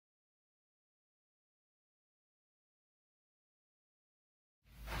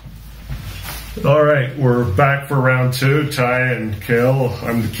All right, we're back for round two. Ty and Cale,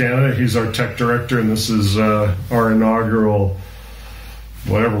 I'm the candidate. He's our tech director, and this is our inaugural,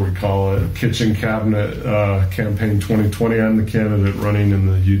 whatever we call it, kitchen cabinet campaign 2020. I'm the candidate running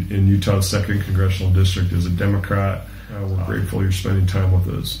in Utah's 2nd Congressional District as a Democrat. We're grateful you're spending time with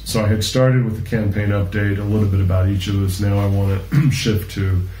us. So I had started with the campaign update, a little bit about each of us. Now I want to shift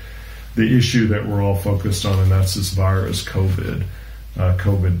to the issue that we're all focused on, and that's this virus,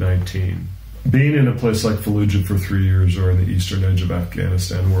 COVID-19. Being in a place like Fallujah for 3 years, or in the eastern edge of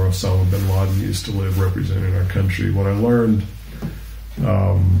Afghanistan, where Osama bin Laden used to live representing our country, what I learned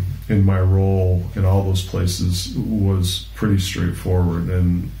in my role in all those places was pretty straightforward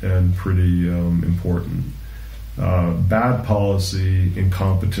and pretty important. Bad policy,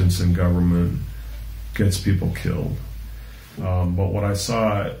 incompetence in government gets people killed. But what I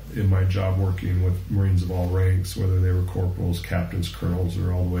saw in my job working with Marines of all ranks, whether they were corporals, captains, colonels,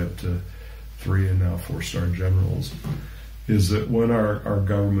 or all the way up to 3 and now 4-star generals, is that when our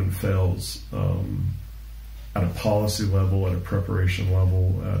government fails at a policy level, at a preparation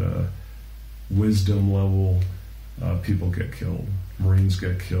level, at a wisdom level, people get killed. Marines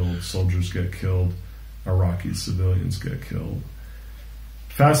get killed, soldiers get killed, Iraqi civilians get killed.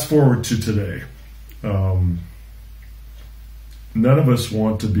 Fast forward to today. None of us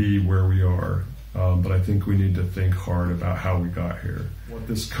want to be where we are, but I think we need to think hard about how we got here. What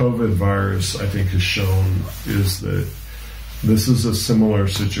this COVID virus, I think, has shown is that this is a similar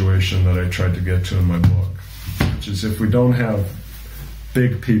situation that I tried to get to in my book, which is if we don't have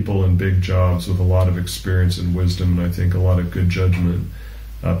big people in big jobs with a lot of experience and wisdom, and I think a lot of good judgment,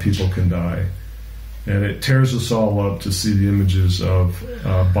 people can die. And it tears us all up to see the images of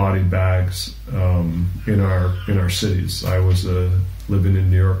body bags in our cities. I was living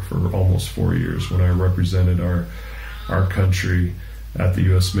in New York for almost 4 years when I represented our country at the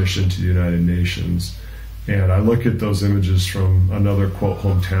U.S. mission to the United Nations. And I look at those images from another, quote,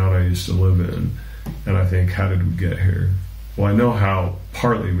 hometown I used to live in, and I think, how did we get here? Well, I know how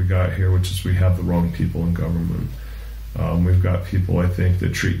partly we got here, which is we have the wrong people in government. We've got people, I think,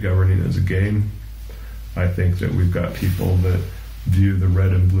 that treat governing as a game. I think that we've got people that view the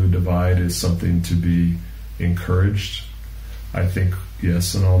red and blue divide as something to be encouraged. I think,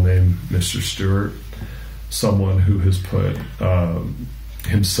 yes, and I'll name Mr. Stewart, someone who has put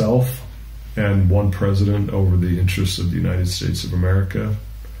himself and one president over the interests of the United States of America.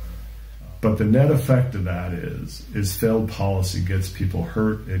 But the net effect of that is failed policy gets people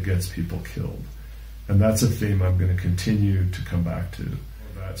hurt, it gets people killed. And that's a theme I'm going to continue to come back to.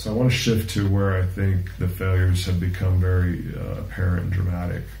 So I want to shift to where I think the failures have become very apparent and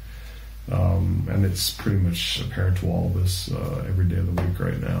dramatic. And it's pretty much apparent to all of us every day of the week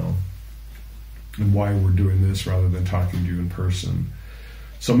right now, and why we're doing this rather than talking to you in person.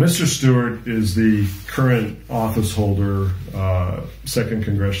 So Mr. Stewart is the current office holder, 2nd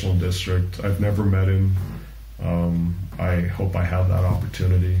Congressional District. I've never met him. I hope I have that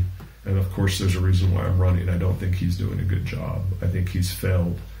opportunity. And of course, there's a reason why I'm running. I don't think he's doing a good job. I think he's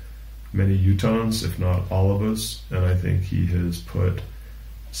failed many Utahns, if not all of us. And I think he has put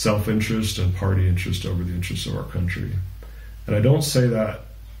self-interest and party interest over the interests of our country. And I don't say that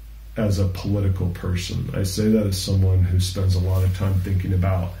as a political person. I say that as someone who spends a lot of time thinking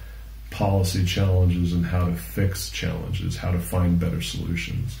about policy challenges and how to fix challenges, how to find better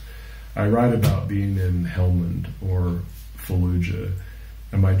solutions. I write about being in Helmand or Fallujah.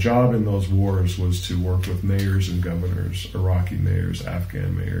 And my job in those wars was to work with mayors and governors, Iraqi mayors,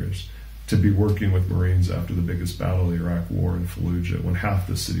 Afghan mayors, to be working with Marines after the biggest battle of the Iraq War in Fallujah, when half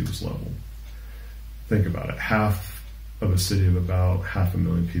the city was leveled. Think about it. Half of a city of about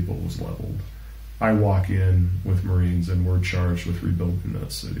 500,000 people was leveled. I walk in with Marines and we're charged with rebuilding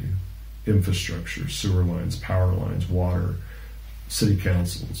that city. Infrastructure, sewer lines, power lines, water, city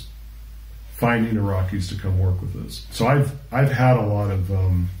councils, finding Iraqis to come work with us. So I've had a lot of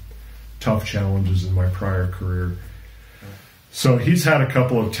tough challenges in my prior career. So he's had a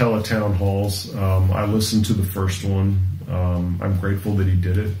couple of teletown halls. I listened to the first one. I'm grateful that he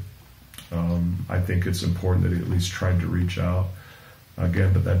did it. I think it's important that he at least tried to reach out.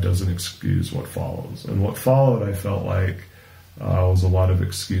 Again, but that doesn't excuse what follows. And what followed, I felt like, was a lot of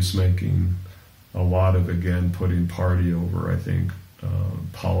excuse making, a lot of, again, putting party over, I think,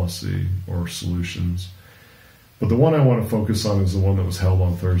 policy or solutions. But the one I want to focus on is the one that was held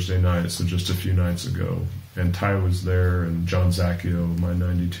on Thursday night, so just a few nights ago. And Ty was there, and John Zacchio, my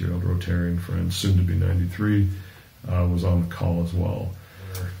 92-year-old Rotarian friend, soon to be 93, was on the call as well.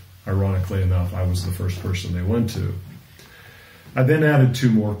 Ironically enough, I was the first person they went to. I then added two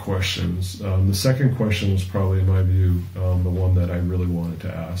more questions. The second question was probably, in my view, the one that I really wanted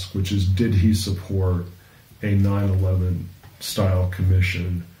to ask, which is, did he support a 9/11 style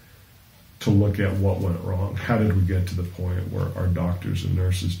commission to look at what went wrong? How did we get to the point where our doctors and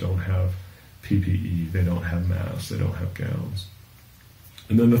nurses don't have PPE, they don't have masks, they don't have gowns?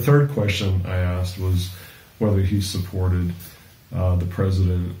 And then the third question I asked was whether he supported the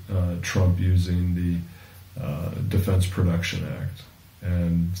President Trump using the Defense Production Act.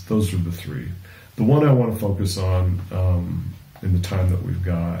 And those are the three. The one I want to focus on in the time that we've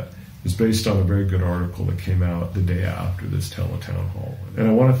got is based on a very good article that came out the day after this teletown hall. And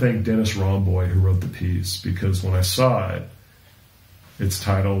I want to thank Dennis Romboy, who wrote the piece, because when I saw it, it's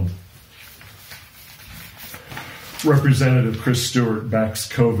titled, Representative Chris Stewart backs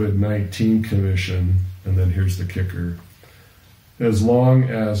COVID-19 Commission, and then here's the kicker, as long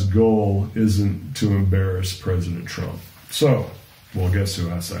as goal isn't to embarrass President Trump. So, well, guess who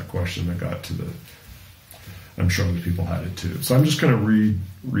asked that question that got to the, I'm sure other people had it too. So I'm just going to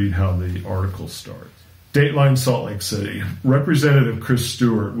read how the article starts. Dateline Salt Lake City. Representative Chris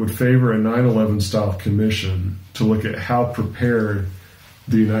Stewart would favor a 9/11 style commission to look at how prepared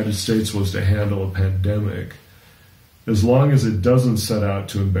the United States was to handle a pandemic, as long as it doesn't set out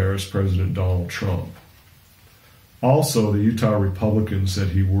to embarrass President Donald Trump. Also, the Utah Republican said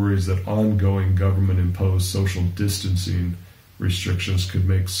he worries that ongoing government-imposed social distancing restrictions could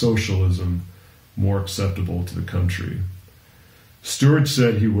make socialism more acceptable to the country. Stewart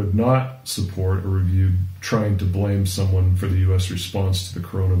said he would not support a review trying to blame someone for the U.S. response to the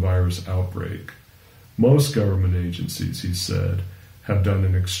coronavirus outbreak. Most government agencies, he said, have done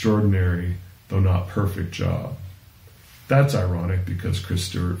an extraordinary, though not perfect job. That's ironic because Chris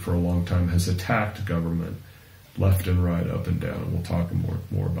Stewart for a long time has attacked government left and right, up and down. We'll talk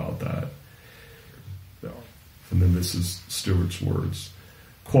more about that. And then this is Stewart's words.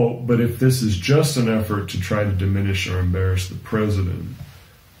 Quote, but if this is just an effort to try to diminish or embarrass the president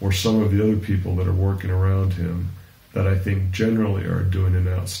or some of the other people that are working around him that I think generally are doing an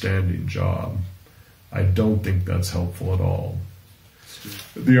outstanding job, I don't think that's helpful at all.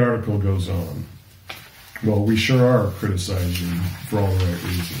 The article goes on. Well, we sure are criticizing for all the right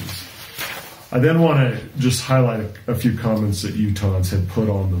reasons. I then want to just highlight a few comments that Utahns had put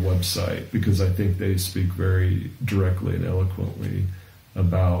on the website because I think they speak very directly and eloquently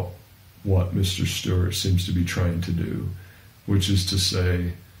about what Mr. Stewart seems to be trying to do, which is to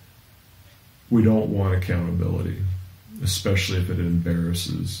say, we don't want accountability, especially if it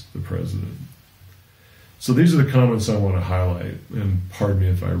embarrasses the president. So these are the comments I want to highlight, and pardon me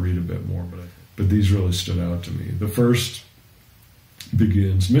if I read a bit more, but these really stood out to me. The first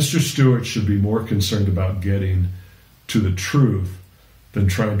begins, Mr. Stewart should be more concerned about getting to the truth than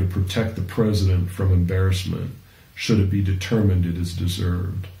trying to protect the president from embarrassment, should it be determined it is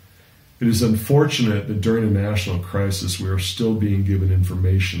deserved. It is unfortunate that during a national crisis we are still being given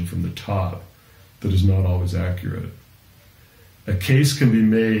information from the top that is not always accurate. A case can be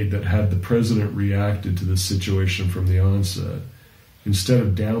made that had the president reacted to this situation from the onset, instead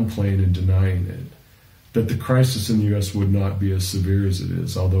of downplaying and denying it, that the crisis in the U.S. would not be as severe as it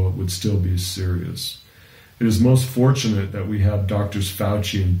is, although it would still be serious. It is most fortunate that we have Drs.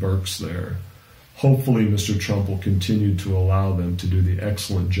 Fauci and Birx there. Hopefully, Mr. Trump will continue to allow them to do the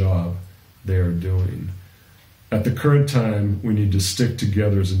excellent job they are doing. At the current time, we need to stick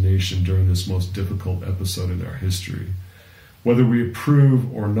together as a nation during this most difficult episode in our history. Whether we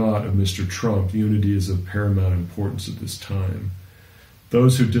approve or not of Mr. Trump, unity is of paramount importance at this time.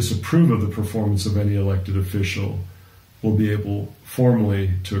 Those who disapprove of the performance of any elected official will be able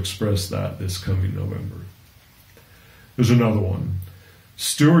formally to express that this coming November. There's another one.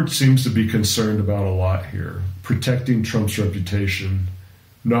 Stewart seems to be concerned about a lot here, protecting Trump's reputation,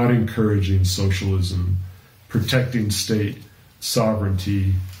 not encouraging socialism, protecting state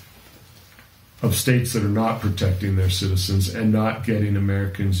sovereignty of states that are not protecting their citizens, and not getting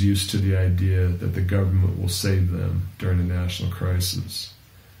Americans used to the idea that the government will save them during a national crisis.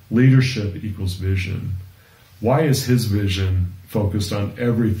 Leadership equals vision. Why is his vision focused on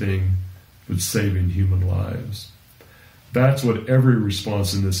everything but saving human lives? That's what every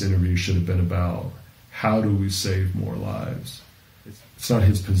response in this interview should have been about. How do we save more lives? It's not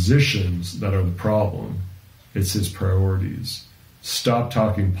his positions that are the problem. It's his priorities. Stop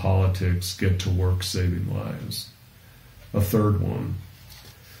talking politics, get to work saving lives. A third one.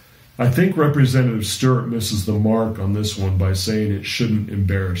 I think Representative Stewart misses the mark on this one by saying it shouldn't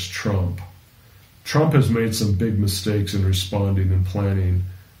embarrass Trump. Trump has made some big mistakes in responding and planning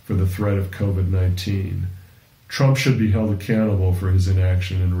for the threat of COVID-19. Trump should be held accountable for his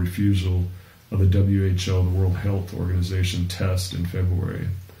inaction and refusal of the WHO, the World Health Organization, test in February,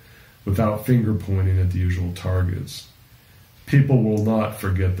 without finger pointing at the usual targets. People will not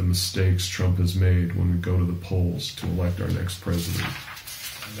forget the mistakes Trump has made when we go to the polls to elect our next president.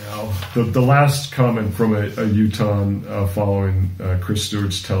 Now, the last comment from a Utah following Chris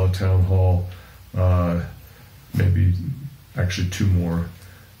Stewart's teletown hall, maybe actually two more,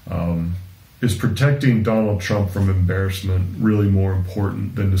 is protecting Donald Trump from embarrassment really more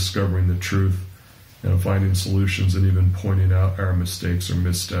important than discovering the truth and finding solutions and even pointing out our mistakes or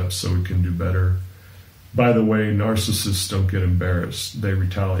missteps so we can do better? By the way, narcissists don't get embarrassed, they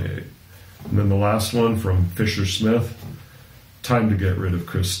retaliate. And then the last one from Fisher Smith, time to get rid of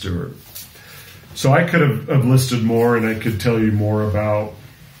Chris Stewart. So I could have listed more, and I could tell you more about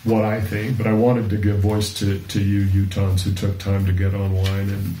what I think, but I wanted to give voice to you Utahns who took time to get online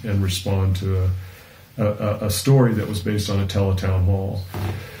and respond to a story that was based on a teletown hall.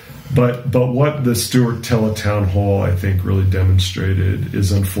 But what the Stewart teletown hall, I think, really demonstrated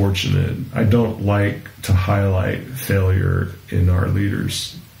is unfortunate. I don't like to highlight failure in our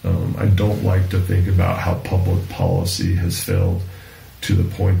leaders. I don't like to think about how public policy has failed to the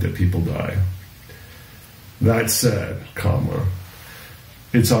point that people die. That said,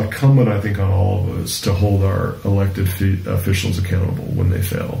 it's incumbent, I think, on all of us to hold our elected officials accountable when they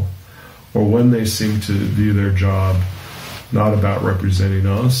fail, or when they seem to view their job not about representing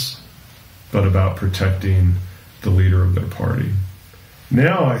us, but about protecting the leader of their party.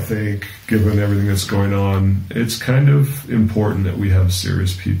 Now, I think, given everything that's going on, it's kind of important that we have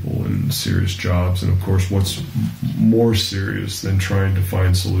serious people in serious jobs. And of course, what's more serious than trying to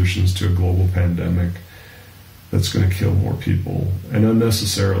find solutions to a global pandemic that's going to kill more people and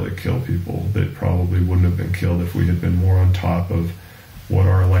unnecessarily kill people that probably wouldn't have been killed if we had been more on top of what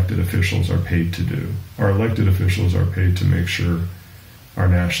our elected officials are paid to do. Our elected officials are paid to make sure our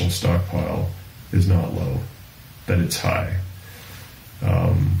national stockpile is not low, that it's high.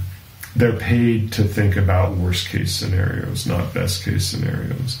 They're paid to think about worst case scenarios, not best case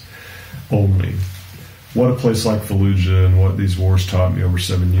scenarios only. What a place like Fallujah and what these wars taught me over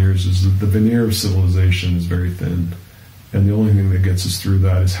 7 years is that the veneer of civilization is very thin. And the only thing that gets us through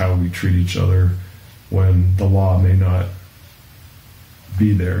that is how we treat each other when the law may not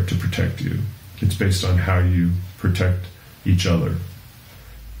be there to protect you. It's based on how you protect each other.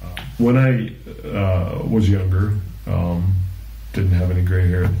 When I was younger, didn't have any gray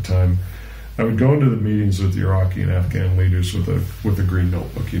hair at the time, I would go into the meetings with Iraqi and Afghan leaders with a green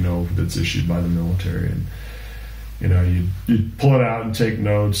notebook, that's issued by the military, and you'd pull it out and take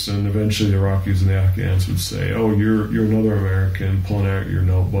notes, and eventually the Iraqis and the Afghans would say, "Oh, you're another American," pulling out your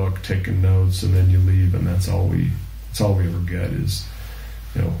notebook, taking notes, and then you leave, and that's all we ever get is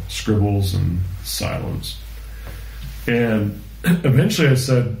scribbles and silence. And eventually I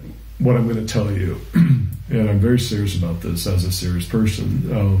said what I'm going to tell you, and I'm very serious about this as a serious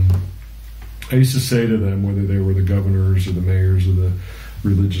person. I used to say to them, whether they were the governors or the mayors or the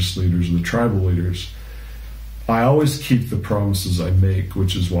religious leaders or the tribal leaders, I always keep the promises I make,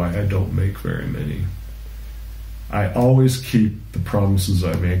 which is why I don't make very many. I always keep the promises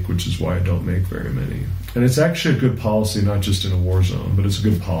I make, which is why I don't make very many. And it's actually a good policy, not just in a war zone, but it's a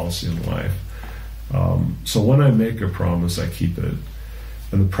good policy in life. So when I make a promise, I keep it.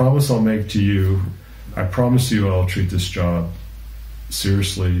 And the promise I'll make to you, I promise you I'll treat this job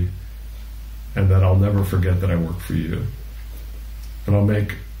seriously and that I'll never forget that I work for you. And I'll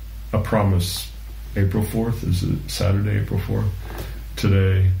make a promise, April 4th, is it Saturday, April 4th,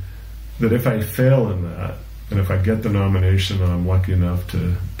 today, that if I fail in that, and if I get the nomination and I'm lucky enough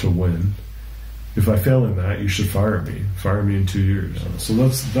to win, if I fail in that, you should fire me. Fire me in 2 years. So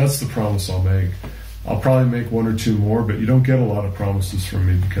that's the promise I'll make. I'll probably make one or two more, but you don't get a lot of promises from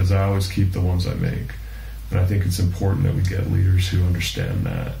me because I always keep the ones I make. And I think it's important that we get leaders who understand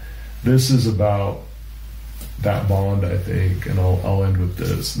that. This is about that bond, I think, and I'll end with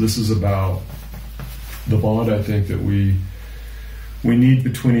this. This is about the bond, I think, that we need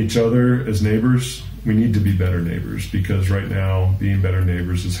between each other as neighbors. We need to be better neighbors because right now being better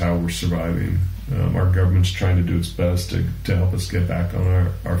neighbors is how we're surviving. Our government's trying to do its best to help us get back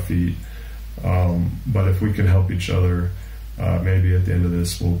on our feet. But if we can help each other, maybe at the end of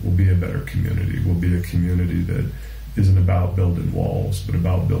this, we'll be a better community. We'll be a community that isn't about building walls, but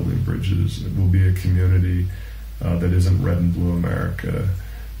about building bridges. It will be a community that isn't red and blue America.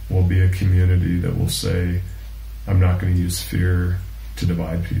 We'll be a community that will say, I'm not going to use fear to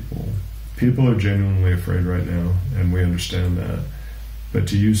divide people. People are genuinely afraid right now, and we understand that. But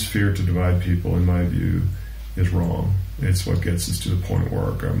to use fear to divide people, in my view, is wrong. It's what gets us to the point where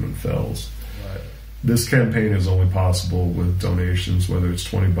our government fails. this campaign is only possible with donations, whether it's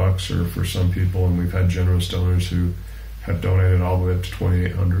 $20 or for some people, and we've had generous donors who have donated all the way up to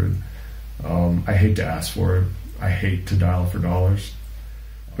 $2,800. I hate to ask for it. I hate to dial for dollars.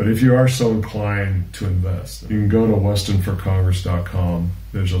 But if you are so inclined to invest, you can go to westonforcongress.com.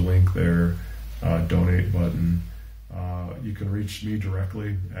 There's a link there, donate button. You can reach me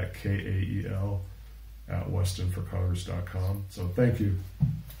directly at kael@westonforcongress.com. So thank you.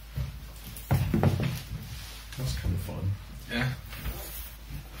 That's kind of fun. Yeah.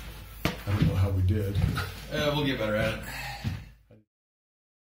 I don't know how we did. We'll get better at it.